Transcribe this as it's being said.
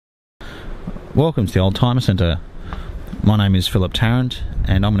Welcome to the Oldtimer Centre. My name is Philip Tarrant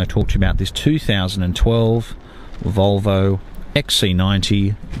and I'm going to talk to you about this 2012 Volvo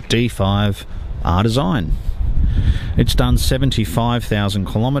XC90 D5 R Design. It's done 75,000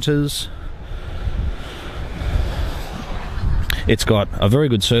 kilometres. It's got a very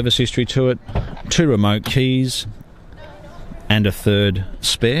good service history to it, 2 remote keys and a third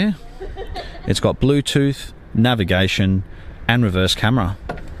spare. It's got Bluetooth, navigation and reverse camera.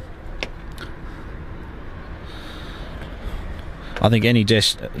 I think any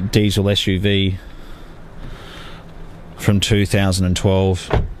diesel SUV from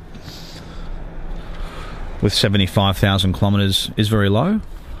 2012 with 75,000 kilometres is very low.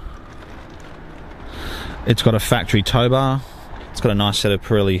 It's got a factory tow bar. It's got a nice set of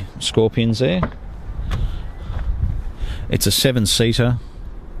Pirelli Scorpions there. It's a 7-seater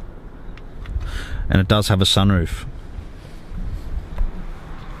and it does have a sunroof.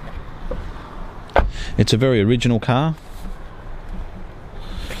 It's a very original car.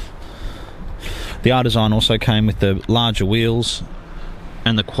 The R Design also came with the larger wheels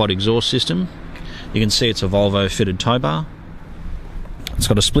and the quad exhaust system. You can see it's a Volvo fitted tow bar. It's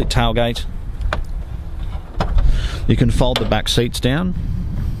got a split tailgate. You can fold the back seats down,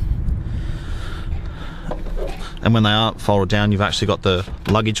 and when they are folded down you've actually got the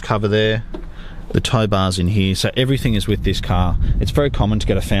luggage cover there, the tow bars in here, so everything is with this car. It's very common to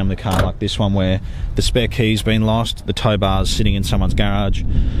get a family car like this one where the spare key's been lost, the tow bar's sitting in someone's garage,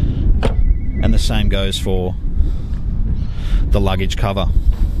 and the same goes for the luggage cover.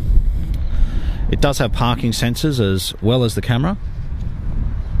 It does have parking sensors as well as the camera.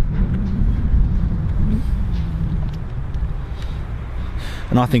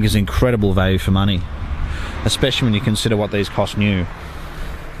 And I think is incredible value for money, especially when you consider what these cost new.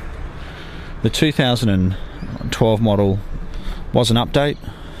 The 2012 model was an update.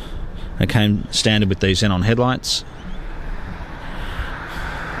 It came standard with these xenon headlights,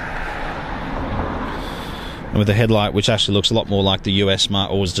 and with a headlight which actually looks a lot more like the US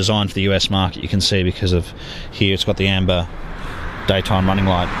market, or was designed for the US market. You can see because of here it's got the amber daytime running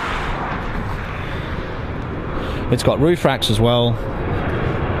light. It's got roof racks as well,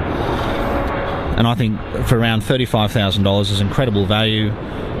 and I think for around $35,000 is incredible value,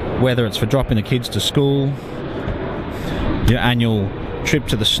 whether it's for dropping the kids to school, your annual trip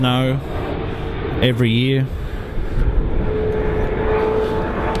to the snow every year.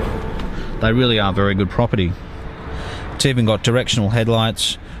 They really are very good property. It's even got directional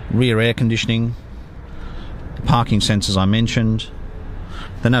headlights, rear air conditioning, parking sensors I mentioned.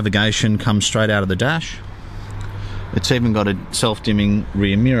 The navigation comes straight out of the dash. It's even got a self-dimming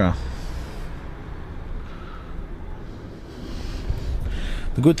rear mirror.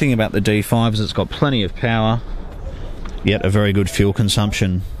 The good thing about the D5 is it's got plenty of power, yet a very good fuel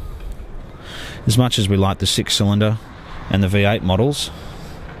consumption. As much as we like the 6-cylinder and the V8 models,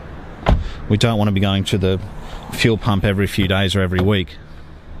 we don't want to be going to the fuel pump every few days or every week.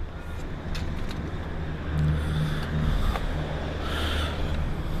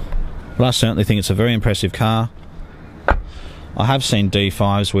 But I certainly think it's a very impressive car. I have seen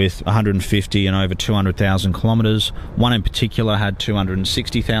D5s with 150 and over 200,000 kilometres. One in particular had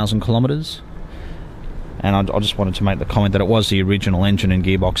 260,000 kilometres. And I just wanted to make the comment that it was the original engine and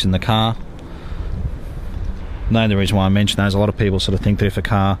gearbox in the car. The only reason why I mention that is a lot of people sort of think that if a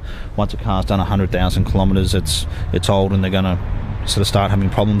car, once a car's done 100,000 kilometres, it's old and they're going to sort of start having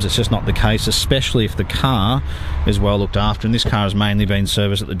problems. It's just not the case, especially if the car is well looked after. And this car has mainly been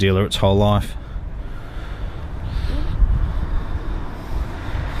serviced at the dealer its whole life.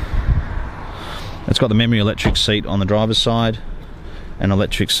 It's got the memory electric seat on the driver's side and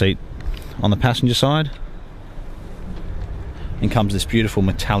electric seat on the passenger side. And comes this beautiful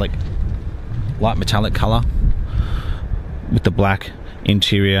metallic, light metallic colour with the black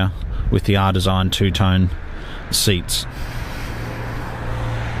interior with the R Design two-tone seats.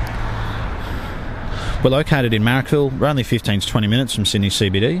 We're located in Marrickville. We're only 15 to 20 minutes from Sydney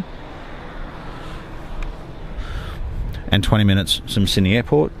CBD and 20 minutes from Sydney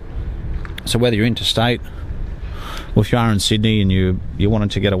Airport. So whether you're interstate or if you are in Sydney and you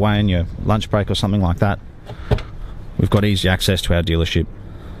wanted to get away in your lunch break or something like that, we've got easy access to our dealership.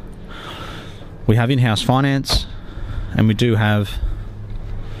 We have in-house finance, and we do have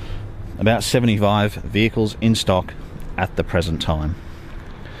about 75 vehicles in stock at the present time.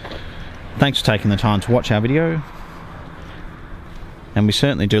 Thanks for taking the time to watch our video, and we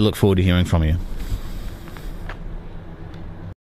certainly do look forward to hearing from you.